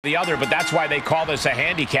the other, but that's why they call this a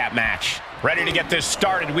handicap match. Ready to get this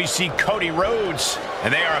started, we see Cody Rhodes,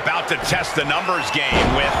 and they are about to test the numbers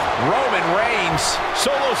game with Roman Reigns,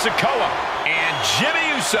 Solo Sikoa, and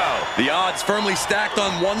Jimmy Uso. The odds firmly stacked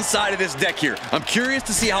on one side of this deck here. I'm curious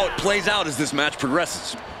to see how it plays out as this match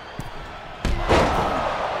progresses.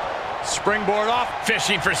 Springboard off,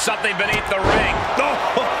 fishing for something beneath the ring.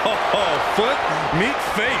 Oh, foot meet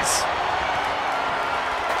face.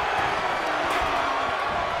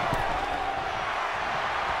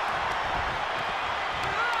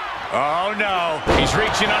 Oh, no. He's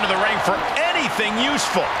reaching under the ring for anything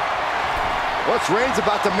useful. What's Reigns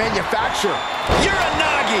about to manufacture?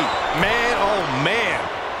 Uranagi! Man, oh, man.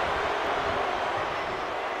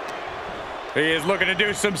 He is looking to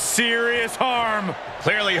do some serious harm.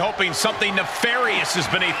 Clearly hoping something nefarious is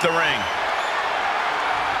beneath the ring.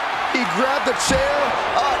 He grabbed the chair.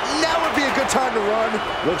 Now would be a good time to run.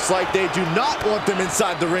 Looks like they do not want them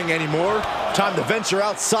inside the ring anymore. Time to venture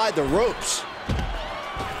outside the ropes.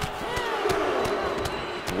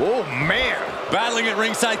 Oh, man. Battling at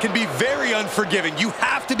ringside can be very unforgiving. You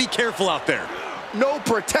have to be careful out there. No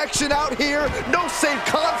protection out here. No safe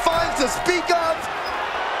confines to speak of.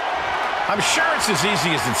 I'm sure it's as easy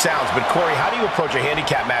as it sounds, but Corey, how do you approach a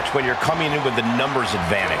handicap match when you're coming in with the numbers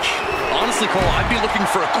advantage? Honestly, Cole, I'd be looking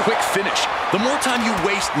for a quick finish. The more time you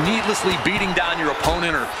waste needlessly beating down your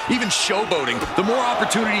opponent or even showboating, the more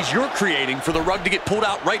opportunities you're creating for the rug to get pulled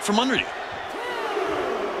out right from under you.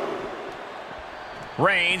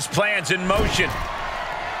 Reigns, plans in motion.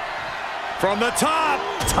 From the top,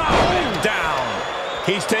 and down.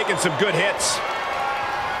 He's taking some good hits.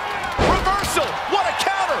 Reversal, what a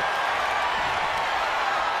counter!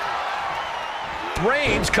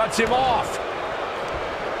 Reigns cuts him off.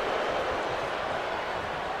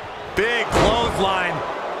 Big clothesline.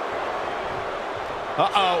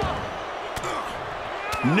 Uh-oh.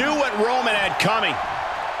 Knew what Roman had coming.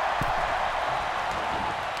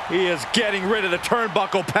 He is getting rid of the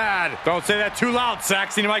turnbuckle pad. Don't say that too loud,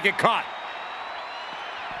 Saxon. You might get caught.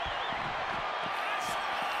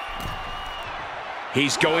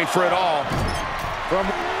 He's going for it all.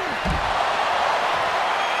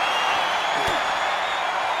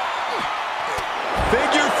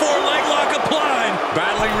 Figure 4 leg lock applied.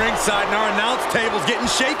 Battling ringside, and our announce table's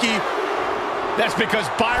getting shaky. That's because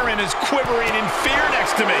Byron is quivering in fear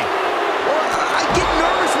next to me. Well, I get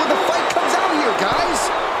nervous when the fight comes out here,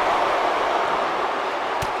 guys.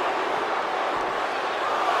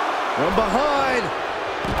 From behind,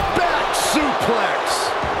 back suplex.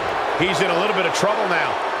 He's in a little bit of trouble now.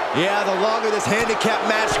 Yeah, the longer this handicap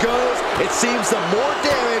match goes, it seems the more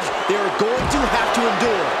damage they are going to have to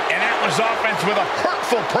endure. And that was offense with a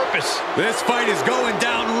hurtful purpose. This fight is going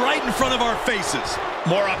down right in front of our faces.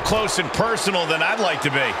 More up close and personal than I'd like to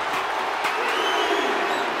be.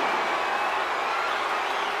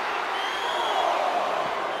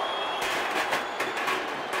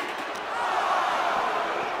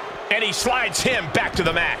 And he slides him back to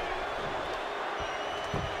the mat.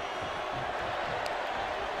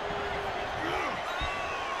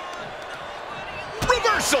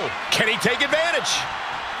 Reversal! Can he take advantage?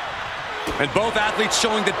 And both athletes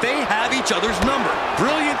showing that they have each other's number.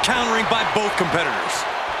 Brilliant countering by both competitors.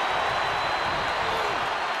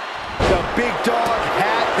 The big dog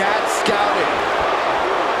had that scouted.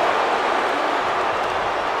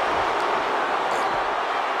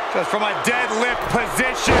 Just from a deadlift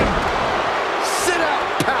position. Sit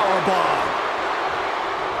out powerbomb.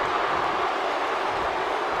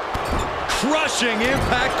 Crushing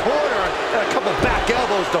impact corner. And a couple back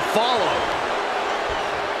elbows to follow.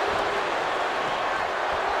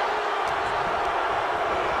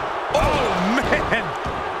 Oh, man.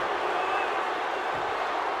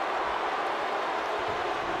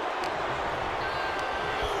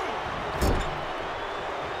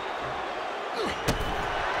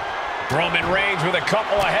 Roman Reigns with a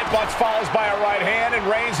couple of headbutts follows by a right hand, and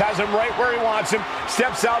Reigns has him right where he wants him.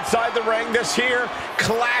 Steps outside the ring. This here,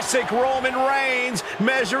 classic Roman Reigns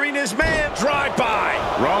measuring his man. Drive-by.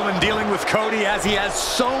 Roman dealing with Cody as he has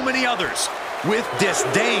so many others with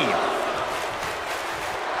disdain.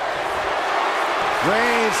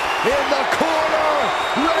 Reigns in the corner,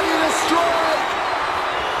 ready to strike.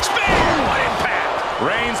 Spear! What impact!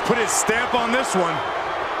 Reigns put his stamp on this one.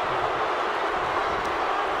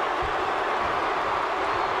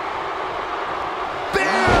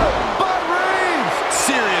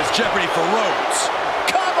 Jeopardy for Rhodes.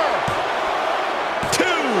 Cover! 2!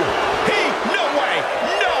 No way!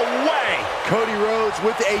 No way! Cody Rhodes Rhodes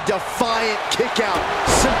with a defiant kick out,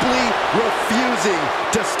 simply refusing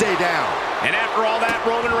to stay down. And after all that,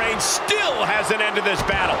 Roman Reigns still has an end to this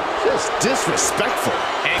battle. Just disrespectful.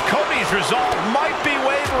 And Cody's resolve might be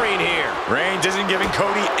wavering here. Reigns isn't giving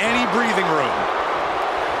Cody any breathing room.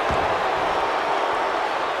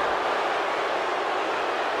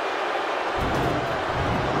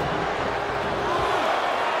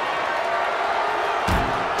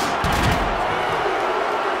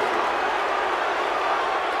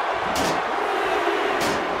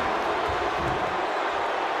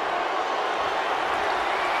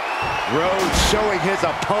 Rhodes showing his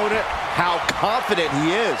opponent how confident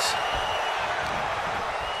he is.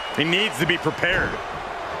 He needs to be prepared.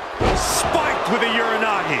 Spiked with a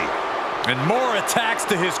Uranagi. And more attacks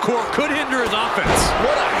to his core could hinder his offense.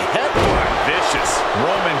 What a headbutt. Vicious.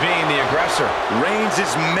 Roman being the aggressor. Reigns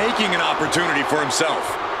is making an opportunity for himself.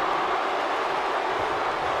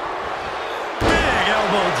 Big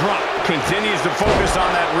elbow drop. Continues to focus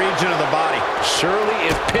on that region of the body. Shirley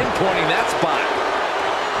is pinpointing that spot.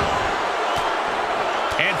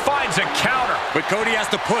 And finds a counter. But Cody has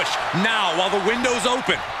to push now while the window's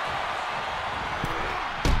open.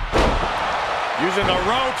 Using the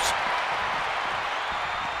ropes.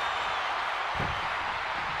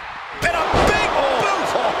 And a big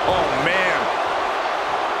boot. Oh, man.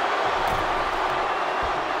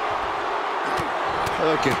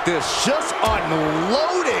 Look at this, just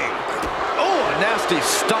unloading. Oh, a nasty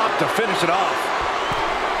stop to finish it off.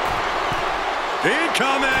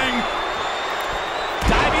 Incoming.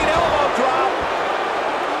 Diving elbow drop.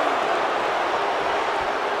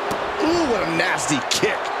 Ooh, what a nasty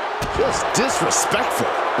kick. Just disrespectful.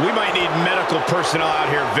 We might need medical personnel out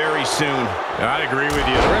here very soon. I'd agree with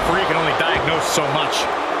you. The referee can only diagnose so much.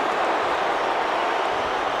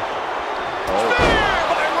 Spear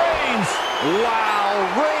by Reigns. Wow,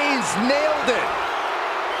 Reigns nailed it.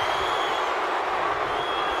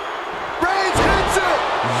 Reigns hits it.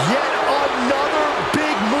 Yet another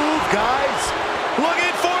big move, guys.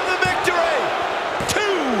 Looking for the victory. 2.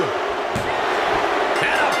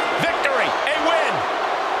 And a victory. A win.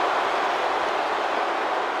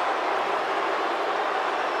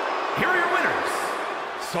 Here are your winners,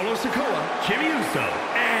 Solo Sikoa, Jimmy Uso,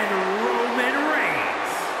 and Roman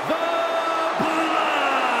Reigns, the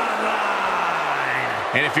Bloodline.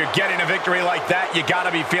 And if you're getting a victory like that, you got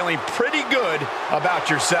to be feeling pretty good about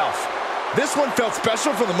yourself. This one felt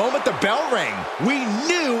special from the moment the bell rang. We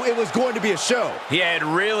knew it was going to be a show. He had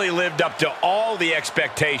really lived up to all the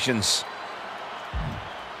expectations.